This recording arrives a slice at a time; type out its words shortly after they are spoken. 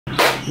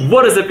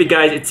What is up, you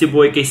guys? It's your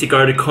boy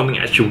Gardner coming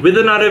at you with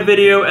another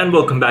video, and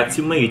welcome back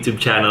to my YouTube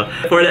channel.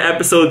 For the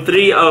episode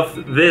 3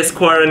 of this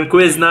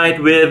QuaranQuiz night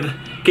with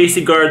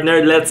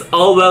Gardner, let's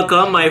all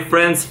welcome my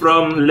friends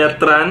from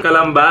Letran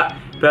Calamba.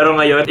 Pero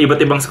ngayon,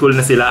 iba't ibang school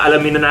na sila.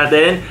 Alamin na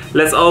natin.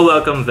 Let's all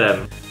welcome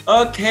them.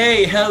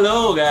 Okay,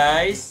 hello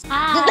guys!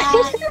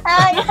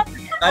 Hi!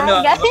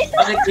 Ano,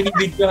 bakit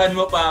binibidyohan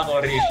mo pa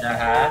ako, Rizcha,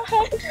 ha?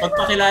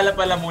 Magpakilala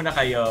pala muna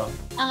kayo.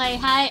 Okay,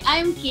 hi,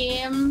 I'm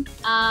Kim.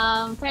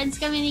 Friends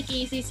kami ni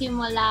Casey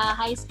simula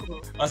high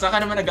school. O, saan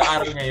ka naman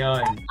nag-aaral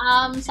ngayon?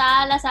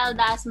 Sa Lasal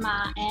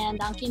Dasma, and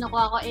ang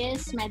kinukuha ko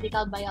is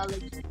medical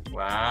biology.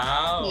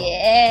 Wow!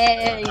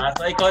 Yay!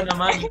 So, ikaw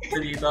naman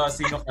dito,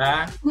 sino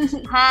ka?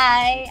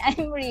 Hi,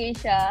 I'm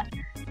Rizcha.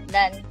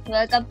 Dan,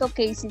 welcome to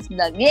Casey's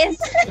Vlog. Yes!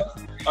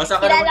 O,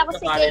 saan ka Kilala naman ko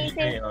si nag-college Casey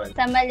ngayon?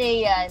 sa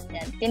Malayan.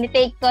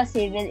 Tinitake ko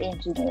civil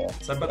engineer.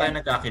 Saan ba tayo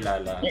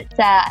nagkakilala?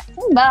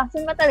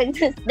 Saan ba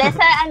talaga? Dahil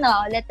sa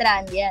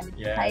Letran, yan.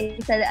 Yeah. Ay,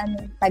 sa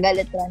taga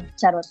Letran.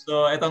 Charot.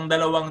 So, itong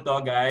dalawang to,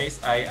 guys,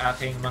 ay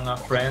aking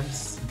mga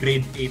friends,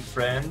 grade 8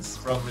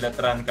 friends from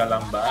Letran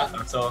Calamba.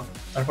 So,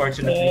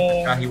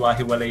 unfortunately,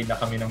 kahiwa-hiwalay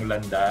na kami ng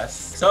landas.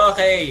 So,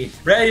 okay.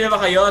 Ready na ba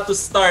kayo to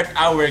start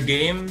our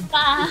game?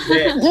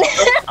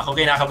 Ako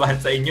kinakabahan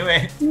sa inyo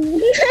eh.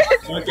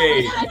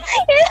 Okay.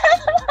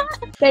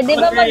 Pwede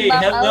ba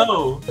mag-back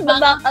hello. out?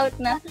 Mag-back out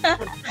na.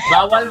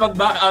 Bawal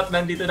mag-back out.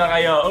 Nandito na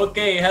kayo.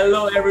 Okay,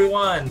 hello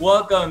everyone.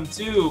 Welcome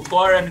to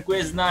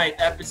QuaranQuiz Night,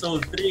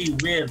 episode 3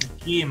 with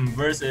Kim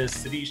versus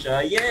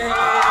Rizcha. Yay!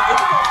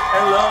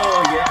 Hello!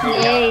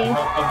 Yay!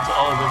 Welcome to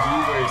all the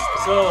viewers.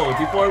 So,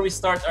 before we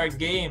start our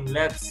game,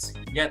 let's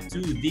get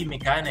to the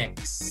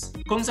mechanics.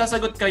 Kung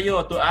sasagot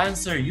kayo to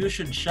answer, you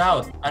should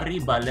shout,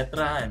 "Arriba,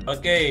 Letran."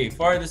 Okay,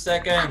 for the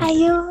second.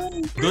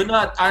 Ayun! Do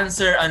not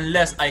answer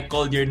unless I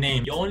called your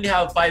name. You only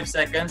have 5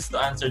 seconds to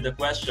answer the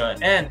question.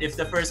 And if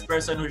the first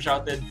person who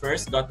shouted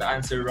first got the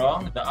answer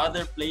wrong, the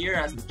other player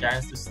has the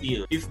chance to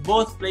steal. If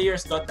both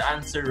players got the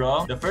answer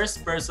wrong, the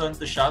first person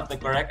to shout the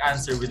correct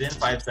answer within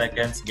 5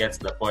 seconds gets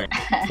the point.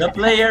 The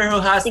player who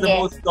has the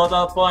most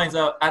total points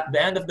at the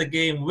end of the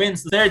game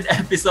wins the 3rd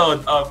episode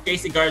of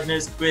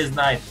Gardner's Quiz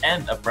Night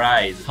and a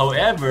prize.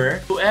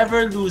 However,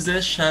 whoever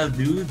loses shall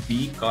do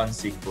the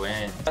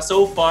consequence.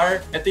 So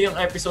far, ito yung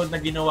episode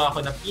na ginawa ko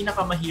na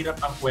pinakamahirap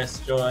ang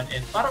question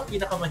and parang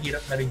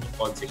pinakamahirap na rin yung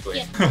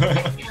consequence.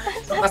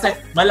 So, kasi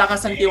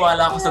malakas ang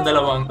tiwala ko sa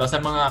dalawang to, sa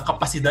mga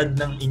kapasidad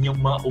ng inyong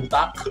mga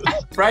utak.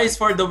 Prize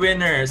for the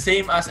winner,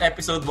 same as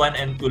episode 1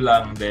 and 2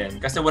 lang din.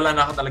 Kasi wala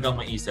na ako talagang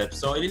maisip.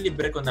 So,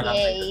 ililibre ko na lang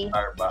sa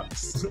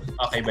Starbucks.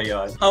 Okay ba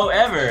yun?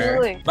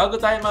 However, bago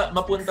tayo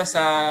mapunta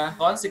sa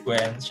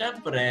consequence,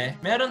 syempre,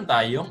 meron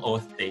tayong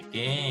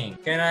oath-taking.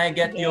 Can I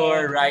get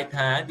your right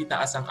hand?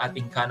 Itaas ang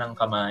ating kanang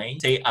kamay.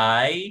 Say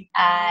I.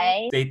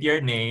 State your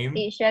name.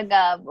 Rizcha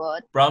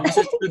Gabot.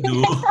 Promises to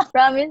do.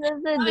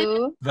 Promises to do.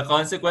 The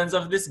consequence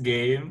of this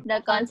game.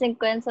 The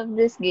consequence of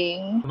this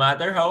game. No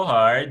matter how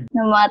hard.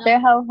 No matter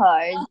how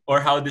hard.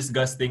 Or how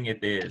disgusting it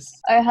is.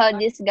 Or how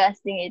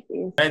disgusting it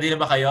is. Ready na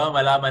ba kayo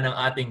malaman ang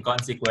ating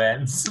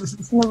consequence?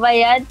 Ano ba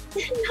yan?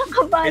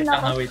 Nakabahan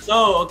ako. So,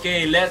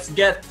 okay, let's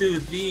get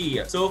to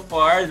the, so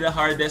far, the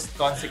hardest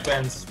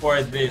consequence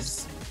for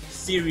this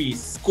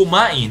series.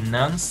 Kumain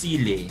ng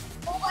sili.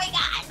 Oh my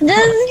God!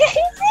 Just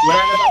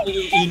Wala namang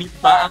iinit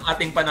pa ang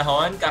ating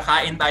panahon,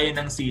 kakain tayo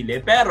ng sili.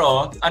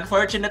 Pero,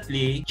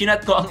 unfortunately,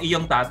 chinat ko ang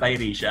iyong tatay,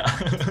 Rizcha.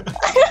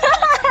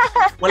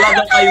 Wala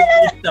daw kayong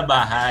food sa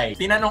bahay.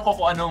 Tinanong ko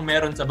kung anong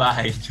meron sa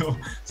bahay nyo.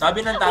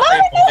 Sabi ng tatay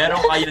ko,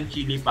 meron kayong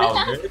chili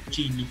powder,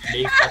 chili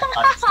flakes, at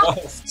hot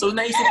sauce. So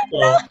naisip ko,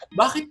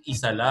 bakit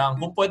isa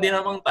lang? Kung pwede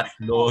namang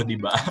 3, di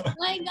ba? Oh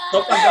my God! So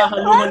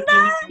paghahaluhan ko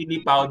yung chili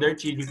powder,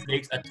 chili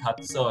flakes, at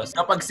hot sauce.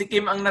 Kapag si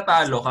Kim ang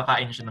natalo,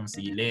 kakain siya ng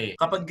sili.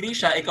 Kapag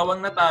Rizcha, ikaw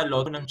ang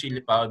natalo ng chili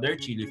powder,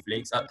 chili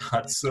flakes, at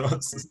hot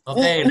sauce.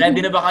 Okay,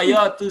 ready na ba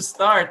kayo to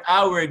start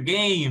our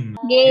game?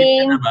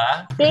 Game. Na ba?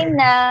 Game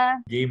na.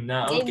 Game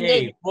na. Game,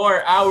 Okay. game.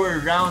 For our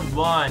round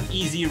 1,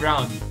 easy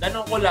round.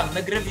 Tanong ko lang,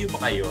 nag-review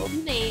ba kayo?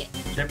 Hindi.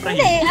 Siyempre,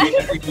 Hindi.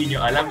 kasi hindi nyo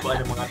alam kung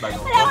ano mga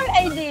tanong Wala ko. akong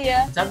idea.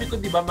 Sabi ko,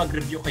 di ba,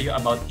 mag-review kayo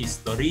about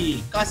history.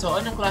 Kaso,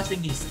 anong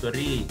klaseng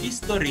history?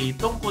 History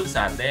tungkol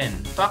sa atin.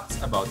 Facts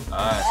about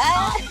us.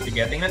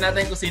 Sige, tingnan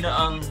natin kung sino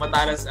ang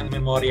matalas ang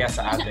memorya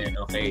sa atin.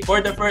 Okay.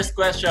 For the first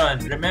question,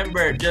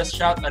 remember, just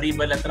shout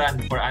Arriba Letran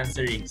before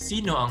answering.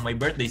 Sino ang may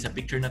birthday sa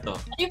picture na to?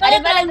 Arriba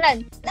Letran.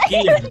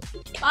 Kim.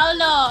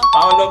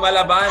 Paolo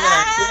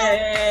Malabanan.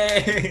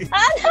 Yay!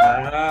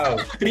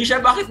 Wow. Rizcha,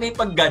 bakit may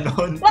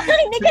pag-ganon? Bakit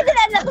hindi ka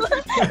nalalaman?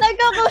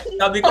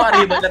 Sabi ko,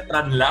 Arriba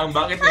Letran lang.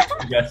 Bakit may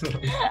pag-ganon?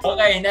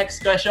 Okay,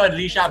 next question.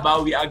 Rizcha,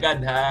 bawi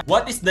agad ha.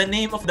 What is the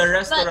name of the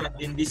restaurant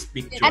in this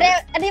picture?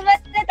 Arriba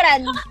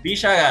Letran.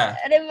 Rizcha.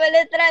 Arriba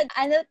Letran.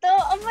 Ano to?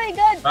 Oh my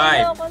God.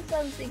 5, Ano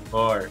something.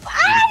 4,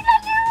 Ay,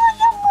 nalimutan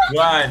mo.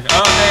 1.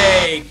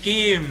 Okay,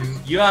 Kim,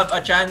 you have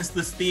a chance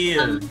to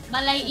steal.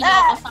 Balay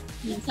Ilocos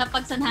sa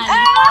pagsanhali.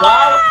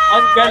 Wow!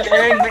 Ang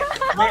galing!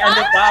 May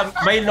ano pa,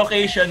 may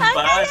location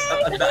pa sa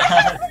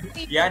tandaan.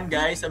 Yan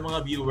guys, sa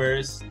mga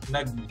viewers,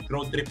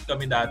 nag-road trip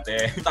kami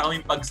dati. Punta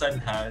kaming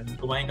Pagsanhan,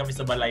 kumain kami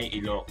sa Balay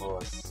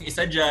Ilocos.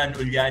 Isa dyan,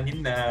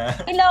 ulyanin na.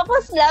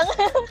 Ilocos lang.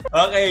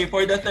 Okay,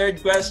 for the third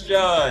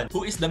question.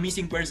 Who is the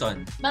missing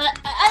person?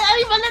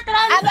 Ari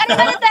Balatran! Ari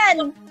Balatran!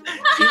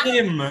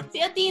 Kim!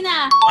 Si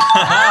Athena!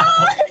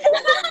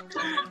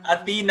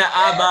 Athena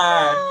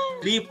Aba!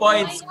 3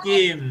 points,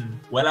 Kim.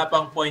 Wala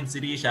pang points si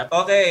Rizcha.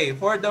 Okay,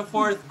 for the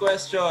fourth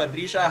question.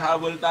 Rizcha,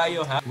 habol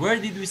tayo ha. Where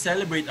did we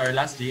celebrate our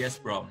last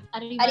JS prom?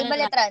 Ari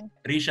Balatran.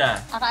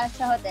 Rizcha. Akala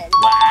sa hotel.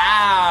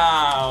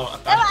 Wow!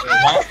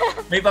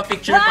 May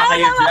pa-picture pa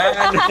kayo dyan.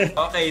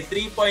 Okay,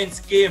 3 points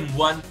Kim,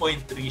 1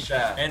 point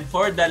Rizcha. And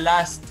for the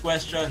last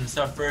question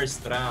sa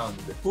first round,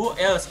 who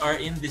else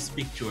are in this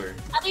picture?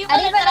 Ari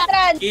Ari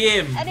Balatran! Balatran!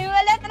 Kim! Ari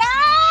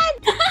Balatran!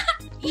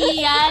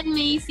 Ian,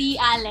 Macy,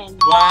 Allen.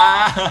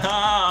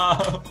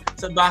 Wow!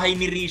 Sa bahay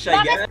ni Rizcha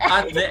yan.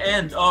 At the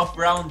end of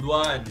round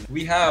 1,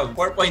 we have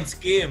 4 points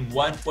Kim,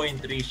 1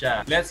 point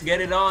Rizcha. Let's get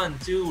it on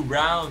to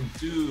round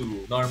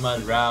 2. Normal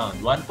round.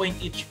 1 point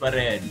each pa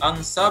rin.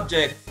 Ang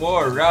subject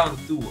for round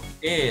 2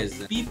 is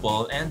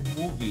people and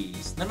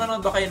movies.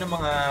 Nanonood ba kayo ng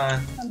mga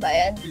Ano ba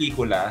yan?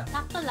 pelikula?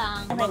 Sakto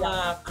lang. Ng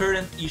mga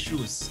current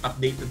issues,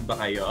 updated ba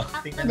kayo?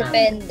 Tingnan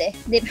natin. Depende.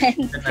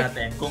 Tingnan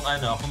natin kung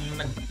kung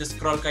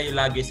nag-scroll kayo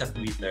lagi sa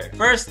Twitter.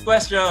 First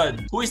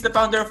question. Who is the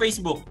founder of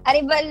Facebook?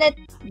 Ari Balat...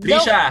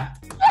 Rizcha!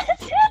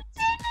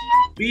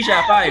 Rizcha,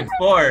 5,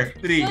 4,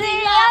 3,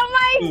 Oh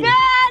my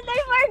God!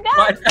 I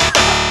forgot!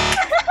 1.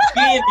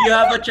 Kim, you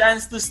have a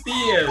chance to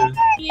steal.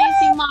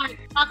 Si Mark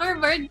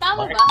Zuckerberg,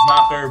 tama Mark ba?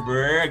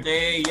 Zuckerberg.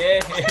 Hey,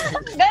 yeah.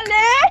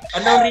 Galing!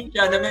 Ano,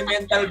 Rizcha? Na may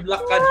mental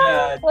block ka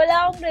dyan.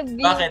 Wala akong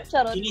review. Bakit?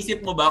 Charot.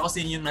 Inisip mo ba kung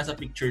sino yung nasa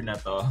picture na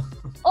to?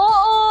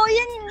 Oo,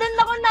 yan. Doon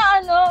ako na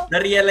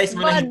Na-realize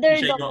mo na hindi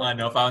Bothered siya ako.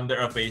 yung founder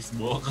of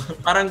Facebook.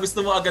 Parang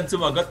gusto mo agad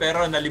sumagot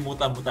pero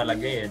nalimutan mo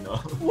talaga no?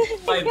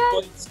 5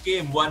 points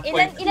Kim, 1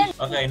 point.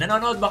 Okay,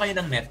 nanonood ba kayo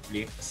ng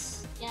Netflix?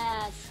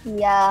 Yes.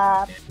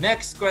 Yeah.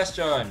 Next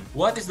question.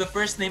 What is the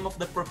first name of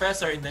the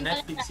professor in the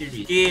Netflix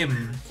series?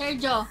 Kim.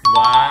 Sergio.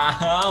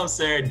 Wow,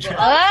 Sergio.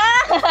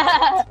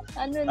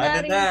 Ano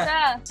na rin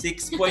siya?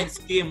 6 points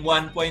Kim,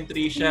 1 point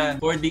Rizcha.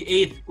 For the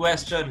 8th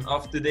question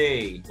of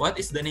today. What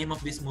is the name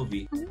of this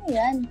movie? Ano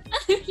yan?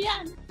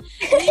 Yan.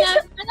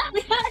 Yan.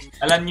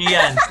 Alam niyo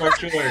yan, for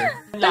sure.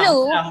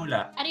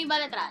 Hula. Ari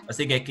Balatran. O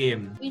sige,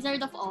 Kim.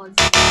 Wizard of Oz.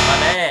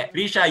 Mali.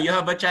 Rizcha, you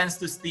have a chance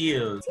to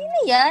steal. Sino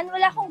yan?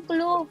 Wala akong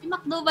clue. Si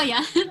Macdo ba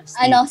yan?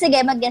 Ano? Sige,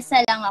 mag-guess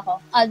na lang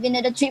ako. Alvin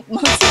and the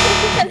Chipmunks.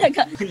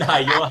 Talaga.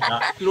 Layo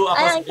ha. Clue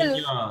ako sa clue?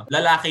 inyo.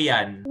 Lalaki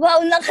yan.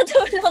 Wow,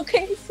 nakatulong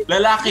kayo.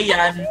 Lalaki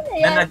yan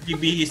na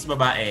nagbibihis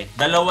babae.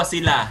 Dalawa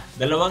sila.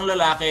 Dalawang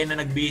lalaki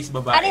na nagbihis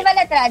babae. Ari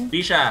Balatran.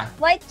 Rizcha.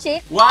 White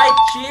chick.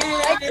 White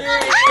chick!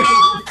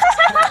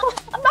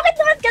 Bakit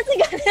naman kasi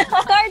gano'n?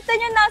 Cartoon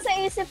yung nasa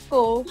isip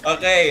ko.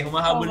 Okay,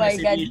 humahabol Oh na my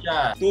si God.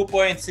 Rizcha. 2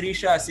 points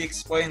Rizcha,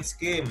 6 points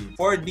Kim.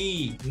 For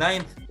the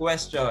 9th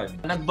question.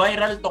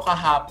 Nag-viral to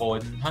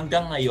kahapon,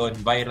 hanggang ngayon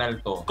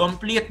viral to.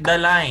 Complete the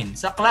line.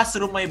 Sa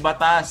classroom may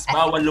batas,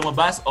 bawal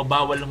lumabas o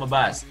bawal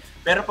lumabas.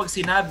 Pero pag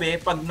sinabi,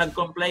 pag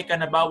nag-comply ka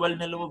na bawal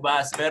na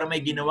lumabas, pero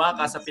may ginawa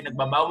ka sa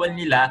pinagbabawal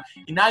nila,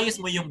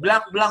 inayos mo yung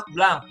blank, blank,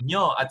 blank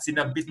nyo at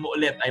sinabit mo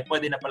ulit, ay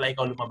pwede na pala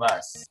ikaw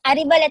lumabas.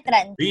 Ari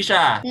Balatran.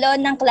 Rizcha. Law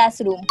ng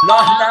classroom.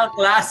 Law ng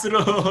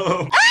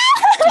classroom.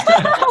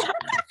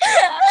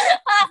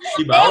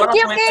 Diba? Thank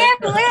you, Kim!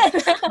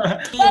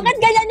 Bakit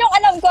ganyan yung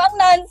alam ko? Ang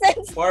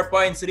nonsense. 4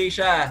 points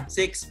Rizcha,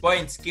 6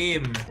 points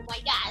Kim. Oh my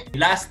God.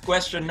 Last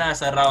question na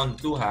sa round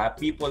 2 ha,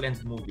 people and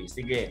movies.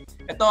 Sige,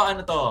 ito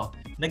ano to,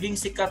 naging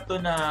sikat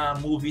to na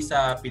movie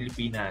sa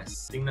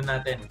Pilipinas. Tingnan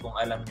natin kung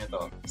alam nyo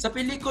to. Sa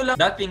pelikula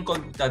Dating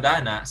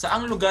Kontadana,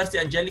 saang lugar si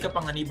Angelica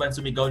Panganiban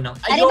sumigaw ng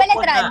Ari ayoko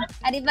Balatran. na?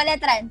 Ari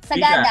Balatran.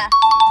 Sagada.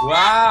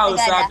 Wow,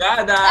 Sagada.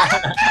 Sagada!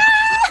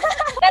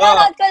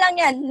 Kananood ko lang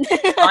yan.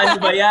 Ano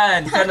ba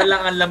yan? Ikaw na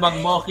lang ang lamang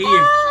mo,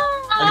 Kim.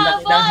 Ang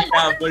laki ng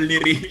hinabol ni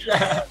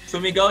Rizcha.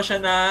 Sumigaw siya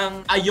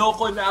ng,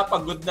 ayoko na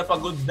pagod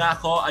na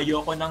ako,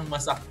 ayoko nang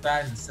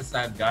masaktan sa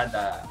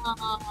Sagada.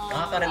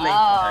 Nakaka-relate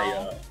na tayo.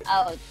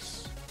 Ouch.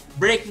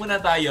 Break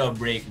muna tayo.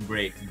 Break.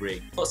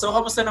 So,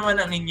 kamusta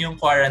naman ang inyong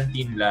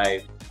quarantine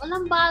life?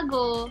 Walang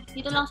bago.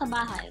 Dito lang sa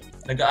bahay.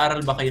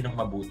 Nag-aaral ba kayo ng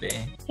mabuti?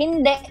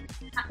 Hindi.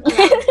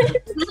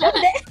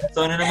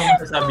 So, ano naman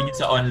masasabi niyo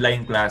sa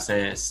online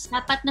classes?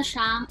 Dapat na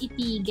siyang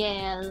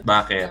itigil.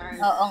 Bakit?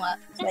 Oo nga.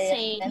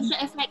 Kasi hindi siya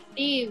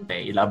effective.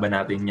 Okay, ilaban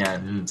natin yan.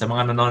 Sa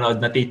mga nanonood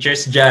na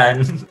teachers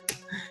dyan,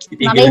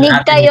 itigil Makinig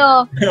natin.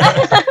 kayo.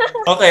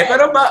 Okay,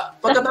 pero ba,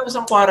 pagkatapos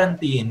ng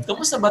quarantine,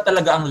 kamusta ba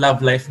talaga ang love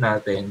life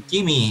natin?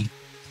 Kimi,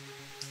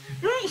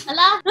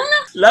 Ala?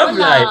 love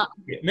Wala. life?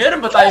 Meron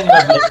ba tayong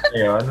love life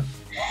ngayon?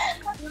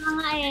 Wala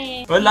nga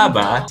eh. Wala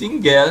ba?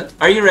 Single?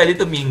 Are you ready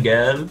to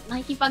mingle?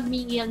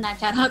 Nakikipag-mingil na,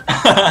 charot.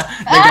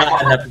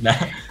 Naghahanap na.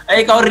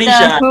 Ay, ikaw,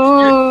 Rizcha.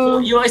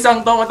 Naku. Yung isang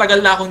to, matagal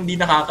na akong hindi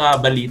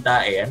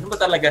nakakabalita eh. Ano ba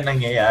talaga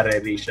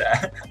nangyayari, Rizcha?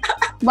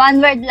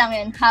 One word lang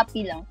yun.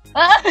 Happy lang.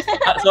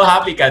 So,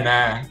 happy ka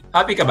na?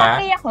 Happy ka ba?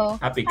 Happy ako.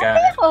 Happy ka?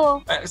 Happy ako.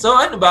 So,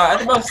 ano ba?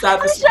 Ano ba ang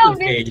status mo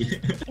today?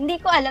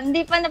 Hindi ko alam.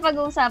 Hindi pa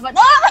napag-uusapan.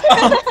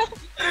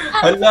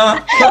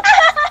 Hala!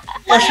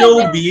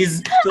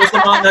 Pa-showbiz. So,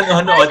 sa mga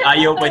nanonood,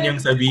 ayaw pa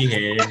niyang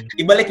sabihin.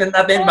 Ibalik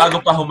na natin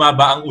bago pa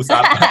humaba ang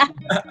usapan.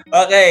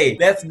 Okay,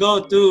 let's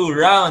go to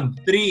round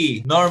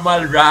 3.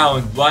 Normal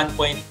round, 1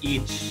 point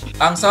each.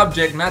 Ang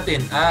subject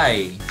natin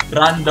ay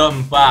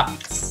random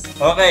facts.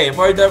 Okay,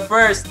 for the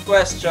first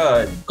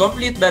question.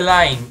 Complete the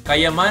line.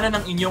 Kayamanan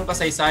ng inyong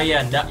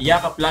kasaysayan na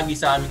yakap lagi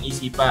sa aming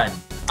isipan.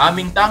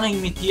 Aming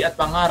tanging mithi at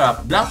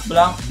pangarap, blank,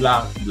 blank,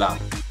 blank, blank.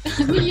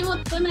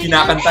 Bilimot ko na yan.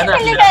 Kinakanta na,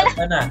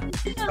 kinakanta na.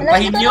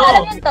 Tahin nyo!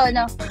 Alam yung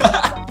tono.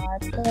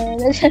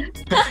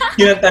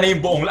 Kinanta na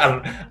yung buong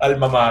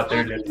alma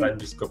mater,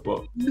 Letran, Diyos ko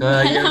po.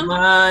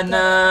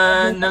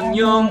 Kayamanan ng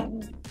iyong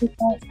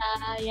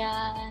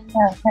Kasayan.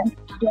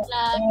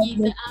 Lagi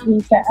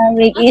sa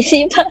aming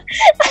isipan.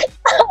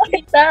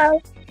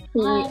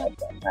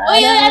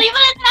 Uy, ano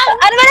ba Letran?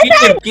 Ano ba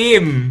Letran?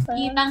 Kim!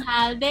 Kitang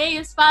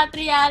Haldeus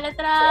Patria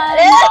Letran.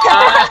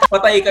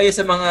 Patay kayo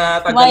sa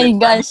mga Oh my taga-Letran.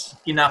 gosh.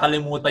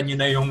 Kinakalimutan nyo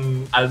na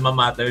yung alma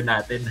mater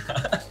natin.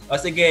 O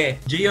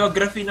sige,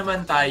 geography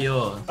naman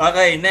tayo.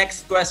 Okay,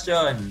 next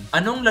question.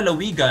 Anong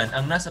lalawigan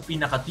ang nasa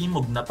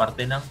pinakatimog na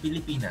parte ng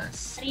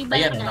Pilipinas? Arriba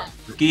Ayan, Letran.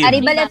 Kim.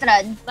 Arriba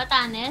Letran.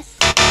 Batanes.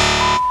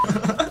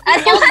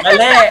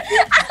 Mali!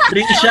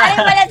 Rizcha!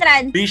 Arriba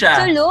Letran. Rizcha!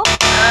 Sulu?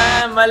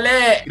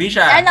 Mali!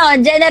 Rizcha! Ano?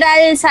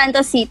 General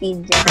Santos City.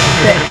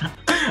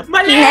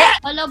 Mali!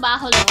 Holo ba?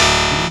 Holo.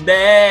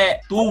 Hindi!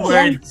 2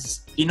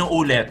 words.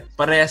 Inuulit.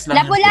 Parehas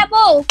lang.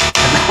 Lapu-lapu!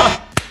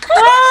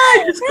 Ay!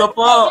 Diyos ko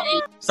po!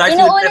 Starts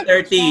with Inuulit.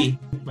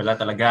 30. Wala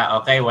talaga.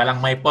 Okay,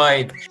 walang my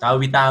point.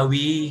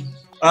 Tawi-tawi.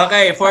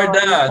 Okay, for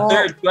the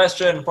third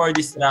question for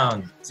this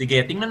round.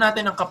 Sige, tingnan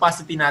natin ang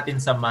capacity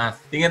natin sa math.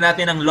 Tingnan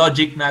natin ang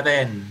logic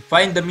natin.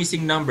 Find the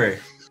missing number.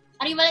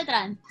 Arriba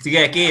Letran.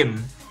 Sige,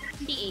 Kim.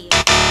 Hindi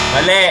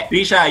Mali!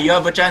 Rizcha, you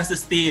have a chance to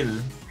steal.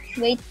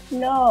 Wait,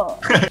 slow.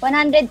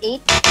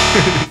 108?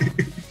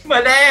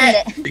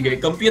 Mali!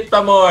 Sige, compute pa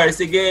more.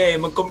 Sige,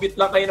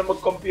 mag-compute lang kayo na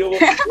mag-compute.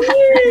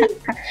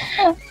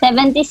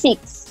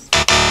 76.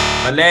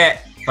 Mali!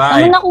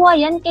 Ano 5, nakuha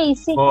yan,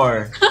 Casey?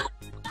 4,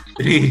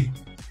 3,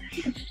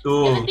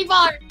 2,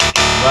 74.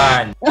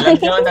 1. Alam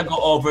nyo,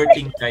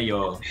 nag-overthink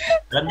kayo.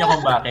 Alam nyo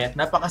kung bakit?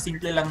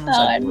 Napakasimple lang ng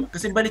sagot.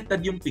 Kasi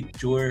baliktad yung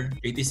picture.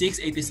 86,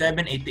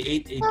 87,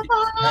 88,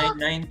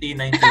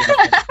 89, 90,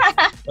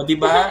 91. O,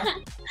 diba?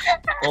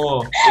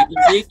 O,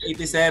 86,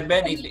 87,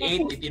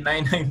 88,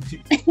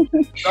 89,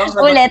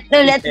 90. Ulit.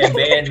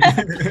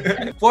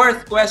 87.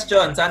 Fourth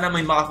question. Sana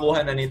may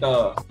makakuha na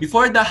nito.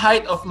 Before the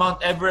height of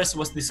Mount Everest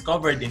was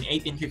discovered in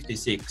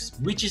 1856,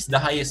 which is the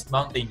highest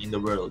mountain in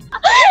the world?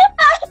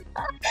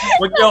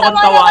 Huwag niyo akong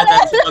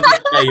tawanan sa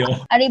pagkat kayo.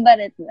 Arriba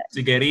Letran.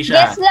 Sige,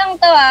 Rizcha. Guess lang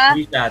to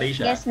Rizcha.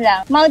 Guess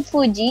lang. Mount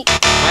Fuji.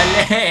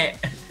 Mali!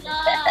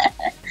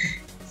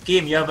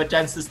 Kim, you have a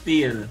chance to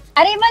steal.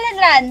 Arriba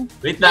Letran.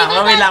 Wait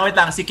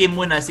lang. Si Kim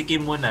muna.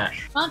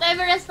 Mount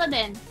Everest pa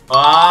din.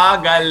 Oh,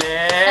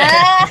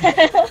 galing!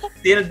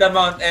 Steal the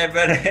Mount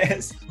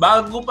Everest.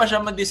 Bago pa siya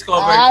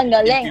ma-discover in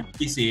galing.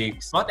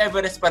 1956, Mount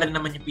Everest pa rin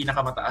naman yung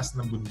pinakamataas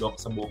na bundok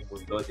sa buong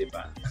mundo, di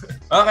ba?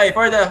 Okay,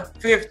 for the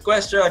fifth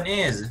question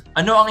is,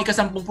 ano ang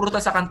ikasampung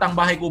prutas sa kantang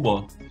Bahay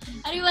Kubo?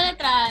 Arriba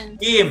Letran.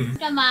 Kim!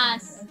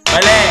 Kamas.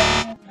 Mali!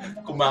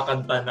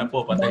 Kumakanta na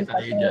po. Patay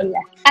tayo dyan.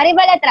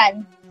 Arriba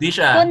Letran. Di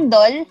siya.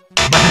 Kundol.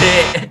 Mali!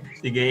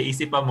 Sige,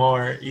 isip pa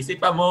more.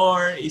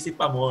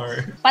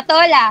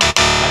 Patola.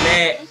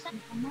 Mali!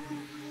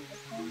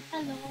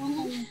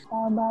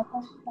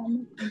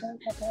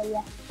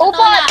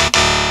 Upot.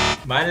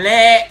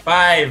 Mali!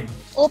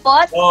 5,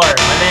 Upot.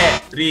 4, mali!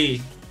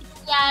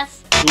 3,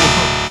 Yes.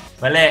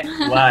 2, mali!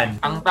 1.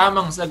 Ang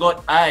tamang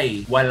sagot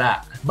ay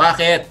wala.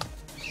 Bakit?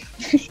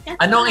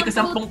 Ano ang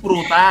ikasampung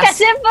prutas?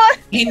 Kasi po,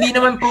 Hindi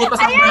naman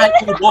prutas ang Bahay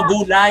Kubo,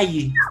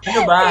 gulay. Ano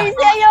ba? Casey,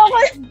 ayoko.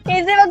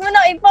 Casey, wag mo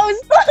na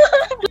i-post to.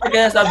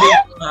 Kaya sabi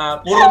ko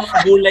nga, puro mga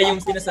gulay yung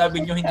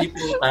sinasabi nyo, hindi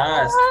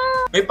prutas.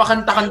 May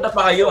pakanta-kanta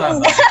pa kayo, ha?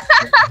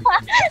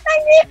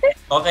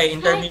 Okay,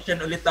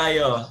 intermission ulit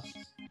tayo.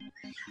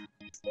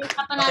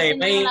 Okay,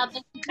 may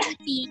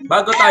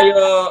bago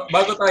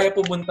tayo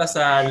pumunta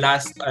sa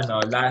last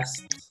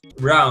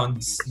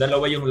rounds,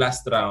 dalawa yung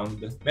last round.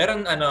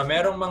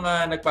 Merong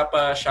mga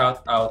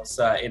nagpapa-shoutout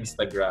sa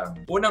Instagram.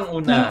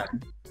 Unang-una,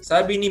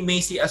 sabi ni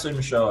Macy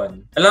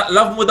Asuncion.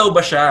 Love mo daw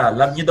ba siya?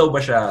 Love niyo daw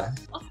ba siya?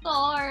 Of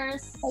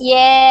course.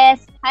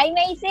 Yes. Hi,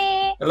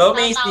 Macy. Hello,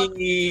 Shout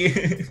Macy.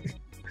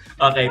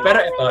 Okay, pero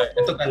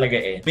ito talaga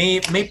eh.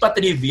 May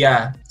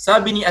pa-trivia.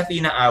 Sabi ni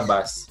Athena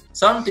Abbas,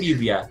 some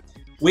trivia.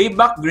 Way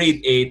back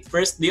grade 8,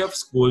 first day of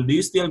school, do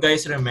you still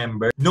guys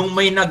remember nung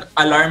may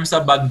nag-alarm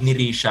sa bag ni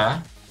Rizcha?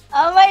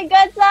 Oh my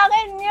God, sa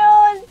akin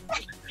yun.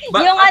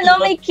 Yung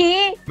may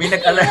key. May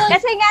nag-alarm.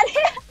 Kasi nga,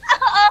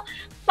 oo,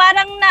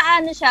 parang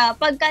naano siya,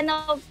 pagka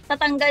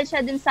tatanggal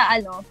siya dun sa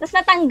tapos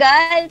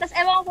natanggal, tapos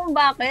ewan ko kung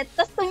bakit,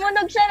 tapos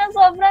tumunog siya ng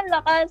sobrang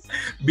lakas.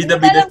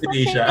 Bida-bida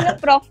si siya.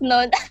 Prof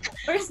nun.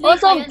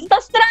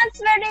 Tapos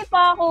transfer day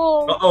pa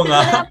ako. Oo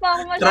nga.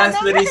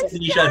 Transfer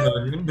si siya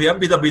nun.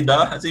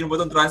 Bida-bida? Sino ba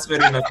itong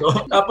transfer na to?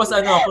 Tapos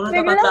kung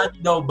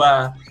natatandaan daw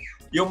ba,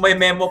 yung may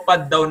memo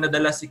pad daw na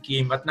dala si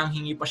Kim at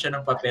nanghingi pa siya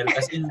ng papel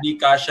kasi hindi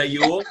kasya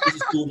yung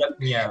isusulat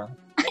niya.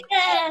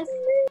 Yes!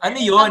 Ano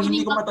yun?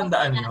 Hindi ko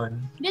matandaan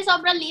yun. Hindi,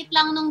 sobrang liit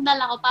lang nung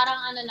dala ko. Parang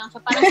lang siya.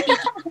 Parang sticky.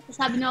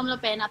 Sabi ni Ma'am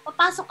Lopena,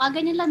 papasok ka,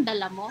 ganyan lang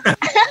dala mo.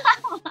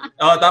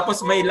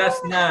 Tapos may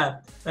last na.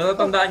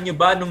 Natatandaan niyo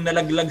ba nung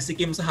nalaglag si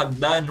Kim sa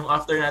hagdan nung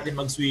after natin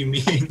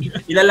mag-swimming?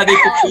 Ilalagay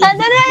ko po. Ano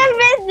na yung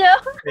video?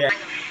 Yeah.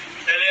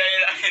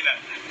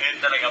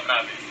 Ayun talaga,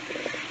 promise.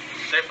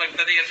 So,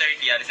 pagdating yung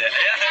 30 yan, siya.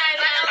 Ayan.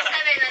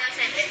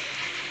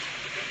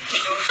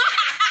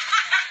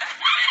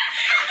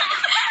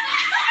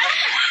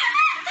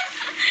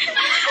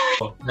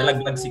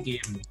 Nalaglag si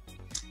Kim.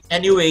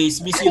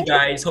 Anyways, miss you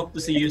guys. Hope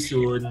to see you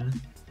soon.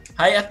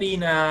 Hi,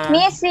 Athena.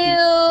 Miss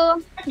you.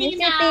 Miss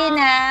you,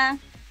 Tina.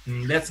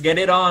 Let's get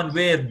it on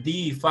with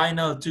the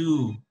final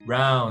 2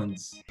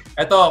 rounds.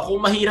 Ito,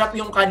 kung mahirap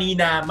yung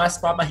kanina, mas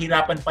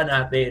papahirapan pa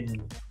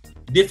natin.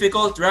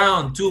 Difficult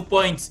round, 2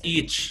 points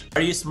each.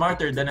 Are you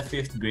smarter than a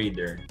 5th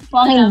grader?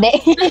 Mukhang hindi.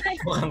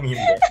 Mukhang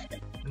hindi.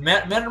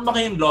 Meron ba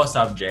kayong law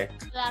subject?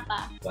 Wala pa.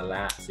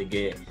 Wala,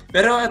 sige.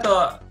 Pero ito,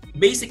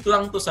 basic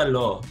lang to sa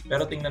law.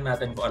 Pero tingnan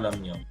natin kung alam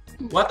nyo.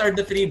 What are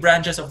the 3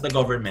 branches of the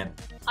government?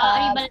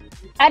 Arriba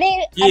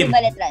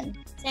Letran.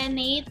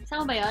 Senate.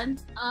 Saan ba yun?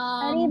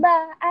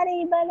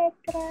 Arriba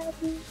Letran.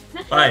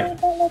 5,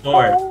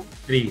 4,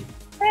 3,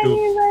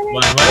 2, 1.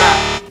 Wala.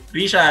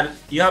 Rizcha,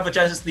 you have a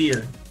chance to steal.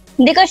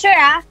 Hindi ko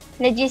sure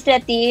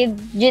Legislative,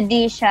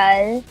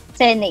 Judicial,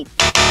 Senate.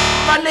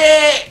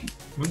 Mali!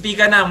 Munti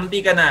ka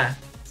na.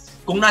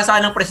 Kung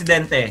nasaan ang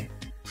presidente.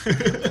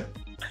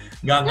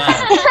 Ganga.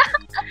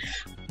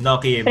 No,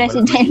 Kim.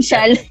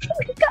 Presidential.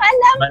 Hindi ko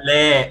alam.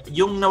 Mali.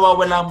 Yung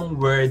nawawala mong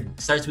word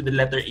starts with the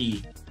letter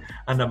E.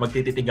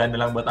 Magtititigan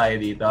na lang ba tayo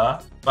dito?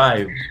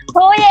 5.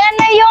 Hoy,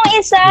 ano yung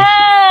isa?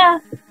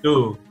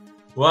 2,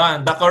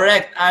 1. The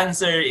correct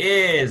answer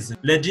is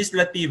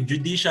legislative,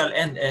 judicial,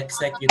 and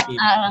executive.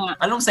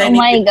 Anong Senate?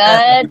 Oh my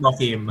God.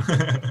 Kim?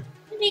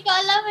 Hindi ko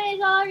alam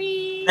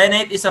sorry.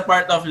 Senate is a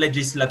part of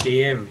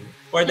legislative.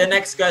 For the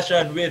next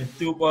question with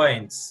 2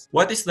 points.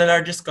 What is the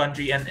largest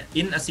country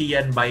in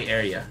ASEAN by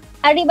area?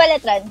 Arriba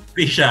Letran.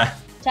 Rizcha.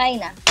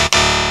 China.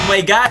 Oh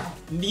my God!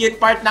 Hindi yun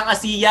part ng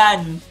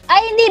ASEAN.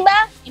 Ay, hindi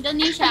ba?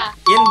 Indonesia.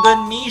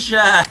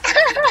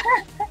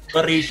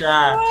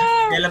 Rizcha.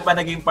 Kailan pa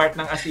naging part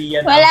ng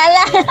ASEAN? Wala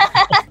lang.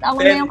 Ako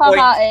na yung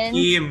kakain.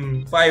 Kim,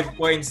 5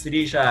 points,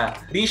 Rizcha.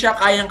 Rizcha,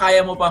 kayang-kaya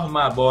mo pa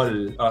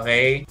humabol.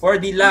 Okay? For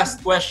the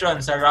last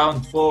question sa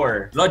round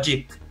 4.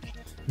 Logic.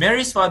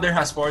 Mary's father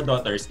has 4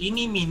 daughters.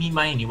 Eeny, meeny,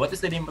 miny. What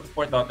is the name of the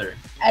 4th daughter?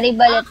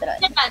 Arriba Letran.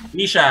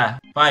 Rizcha,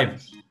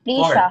 5.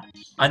 Rizcha.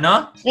 4.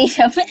 Ano?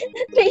 Rizcha.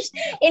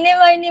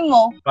 Inimani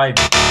mo. 5.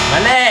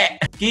 Mali!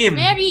 Kim.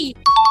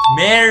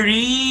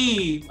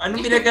 Mary!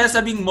 Anong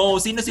pinagkasabing Mo?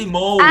 Sino si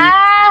Mo?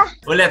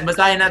 Ulit,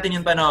 basahin natin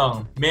yung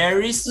tanong.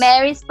 Mary's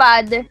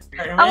father.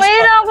 Ang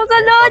ngayon ako sa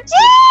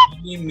logic!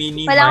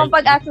 Wala akong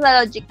pag-asa sa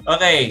logic.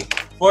 Okay.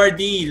 For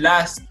the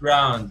last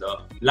round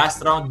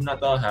na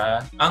to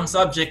ang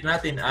subject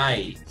natin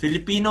ay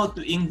Filipino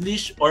to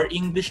English or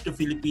English to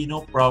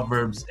Filipino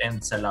proverbs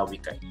and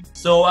salawikain.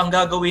 So, ang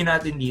gagawin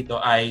natin dito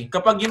ay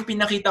kapag yung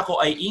pinakita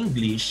ko ay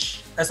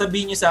English,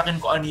 sasabihin niyo sa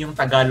akin kung ano yung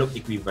Tagalog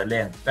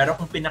equivalent. Pero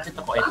kung pinakita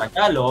ko ay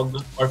Tagalog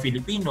or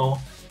Filipino,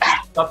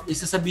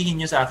 isasabihin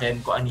niyo sa akin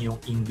kung ano yung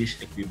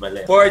English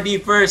equivalent. For the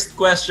first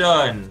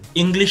question,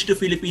 English to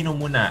Filipino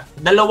muna.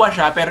 Dalawa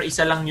siya pero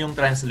isa lang yung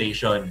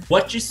translation.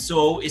 What you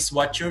sow is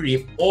what you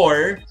reap,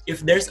 or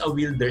if there's a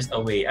will, there's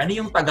a way. Ano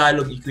yung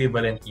Tagalog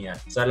equivalent niya?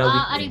 Sa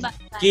lawik.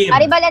 Kim.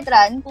 Arriba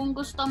Letran. Kung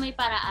gusto may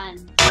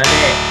paraan.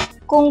 Mali.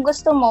 Kung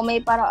gusto mo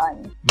may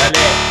paraan.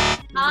 Mali.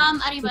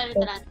 Arriba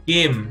Letran.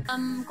 Kim.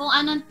 Kung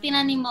anong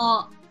tinanim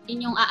mo,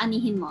 yun yung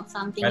aanihin mo.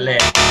 Something Mali.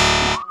 like.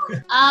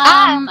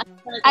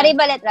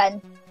 Arriba Letran.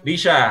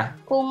 Rizcha.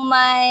 Kung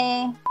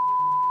may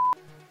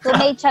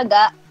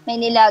tiyaga, may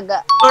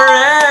nilaga.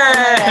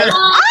 Correct!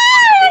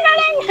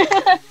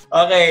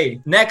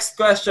 Okay, next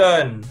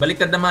question.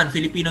 Baliktad naman,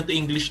 Filipino to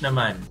English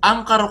naman.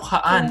 Ang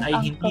karukhaan ay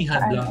hindi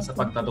hadlang sa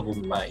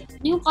pagtatagumpay.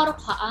 Ano yung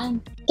karukhaan?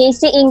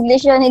 Kasi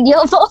English yun, hindi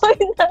ako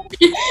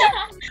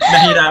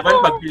Nahirapan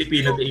pag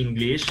Filipino to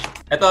English?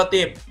 Ito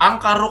tip,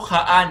 ang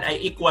karukhaan ay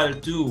equal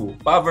to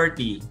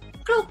poverty.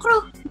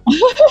 Crew.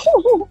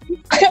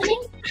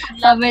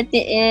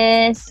 Poverty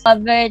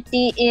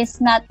is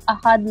not a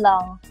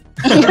hadlang.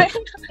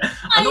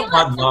 Anong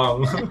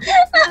hadlang?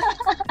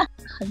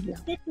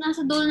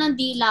 Nasa dulo ng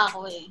dila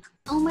ko eh.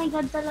 Oh my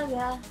God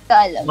talaga.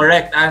 Alam.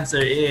 Correct answer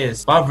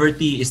is,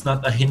 poverty is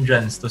not a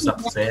hindrance to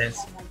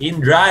success.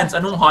 Hindrance?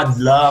 Anong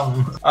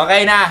hadlang?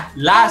 Okay na,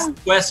 last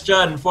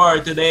question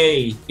for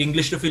today.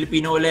 English to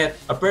Filipino ulit.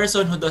 A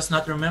person who does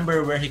not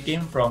remember where he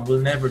came from will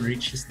never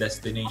reach his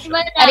destination.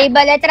 Arriba,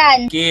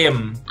 Letran.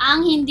 Kim.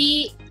 Ang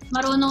hindi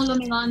marunong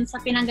lumingon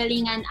sa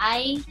pinanggalingan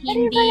ay Arriba,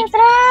 hindi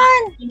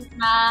Letran.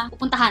 na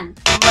pupuntahan.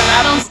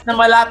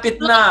 Malapit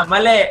na.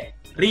 Mali.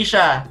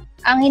 Risha.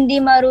 Ang hindi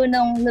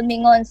marunong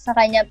lumingon sa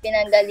kanyang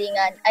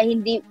pinanggalingan ay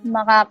hindi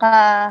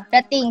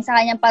makakarating sa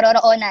kanyang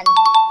paroroonan.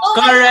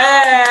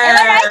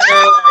 Correct!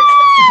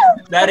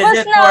 That is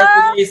Tapos it na. for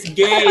today's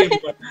game.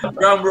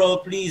 Drum roll,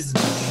 please.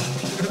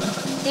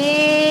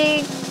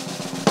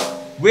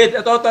 With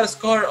a total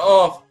score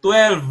of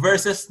 12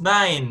 versus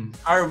 9,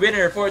 our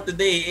winner for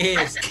today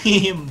is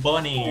Kim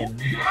Bonnin.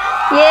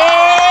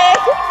 Yay!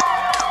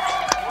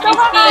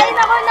 Nakakain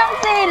ako ng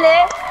sili.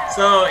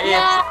 So,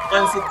 it's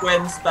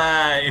consequence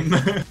time.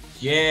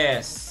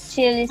 Yes.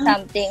 Chilli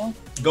something.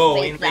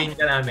 Go, Wait intayin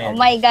ka Oh namin.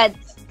 my God.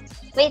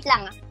 Wait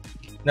lang.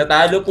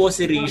 Natalo po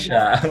si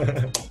Risha.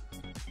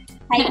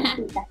 Hi,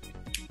 tita.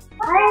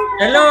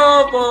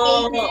 Hello po!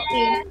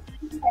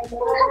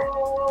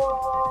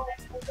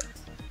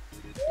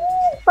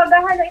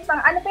 Paghahalo itang,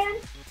 ano pa yan?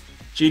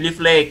 Chili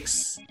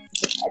flakes.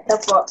 Ito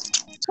po.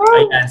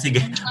 Ayan,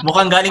 sige.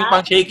 Mukhang galing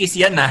pang shakies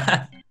yan,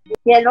 ha?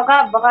 Yellow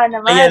ka, baka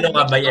naman. Ay, yellow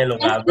ka ba? Yellow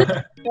ka ba?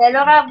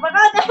 Yellow ka,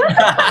 baka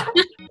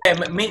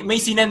naman.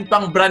 may sinend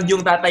pang brand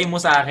yung tatay mo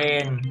sa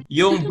akin.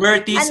 Yung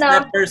Bertie's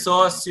pepper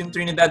sauce, yung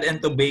Trinidad and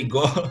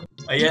Tobago.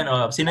 Ayan,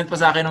 oh. Sinend pa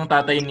sa akin ng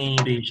tatay ni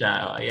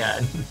Risha. Oh,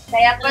 ayan.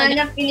 Kaya pa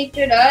na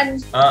pinicturean.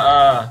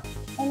 Oo.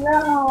 Hello.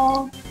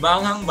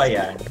 Maanghang ba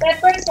yan?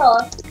 Pepper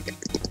sauce.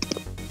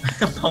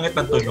 Pangit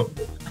ng tunog.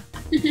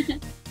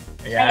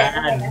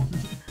 Ayan.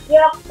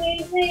 Yuck,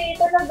 crazy.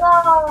 Talaga.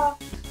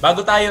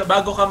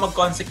 Bago ka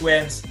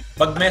mag-consequence,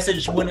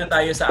 mag-message muna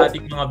tayo sa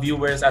ating mga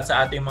viewers at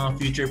sa ating mga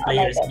future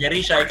players.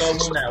 Risha, ikaw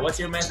muna.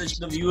 What's your message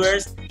to the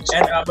viewers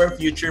and our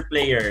future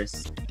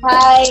players?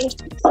 Hi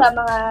sa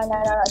mga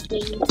nanonood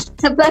kayo.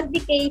 Sa vlog ni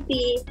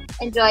Katie,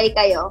 enjoy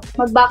kayo.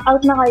 Mag-back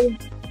out na kayo.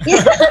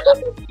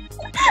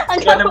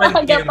 Ikaw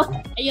naman, Kim.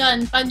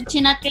 Ayun, pag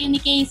chinat kayo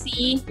ni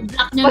Casey,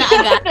 block nyo na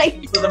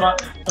agad.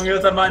 Ang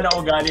sama na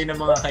ugali ng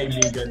mga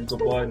kaibigan ko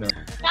po, no?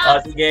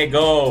 O, sige,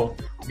 go.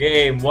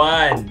 Game,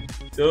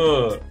 1,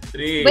 2,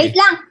 3. Wait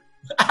lang!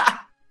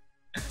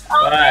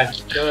 1,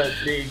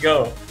 2, 3,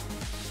 go.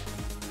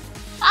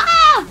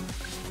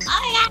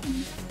 Ayan!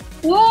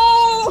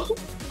 Woo!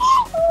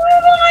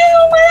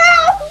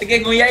 Sige,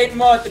 nguyain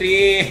mo.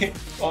 3,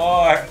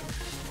 4,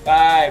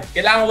 5.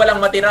 Kailangan walang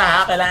matira,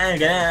 ha? Kailangan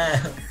ganyan.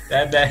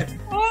 7,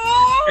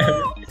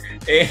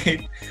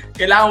 8.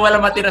 Kailangan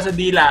walang matira sa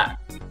dila.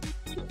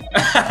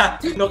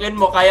 Nukin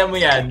mo, kaya mo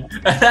yan.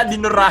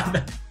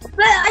 Dinurada.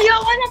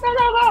 Ayoko na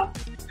talaga!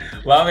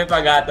 Wow, may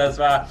pagatas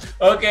pa.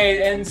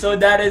 Okay, and so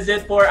that is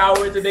it for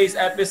our today's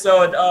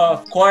episode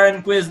of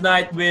QuaranQuiz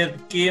Night with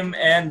Kim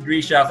and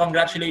Rizcha.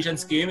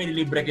 Congratulations, Kim.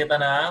 Ililibre kita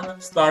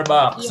ng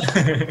Starbucks.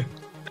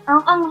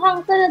 Ang anghang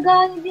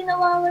talaga, hindi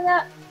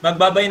nawawala.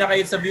 Magbabay na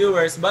kayo sa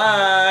viewers.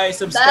 Bye!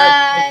 Subscribe to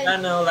my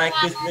channel, like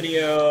this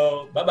video.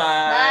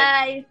 Bye-bye!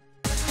 Bye!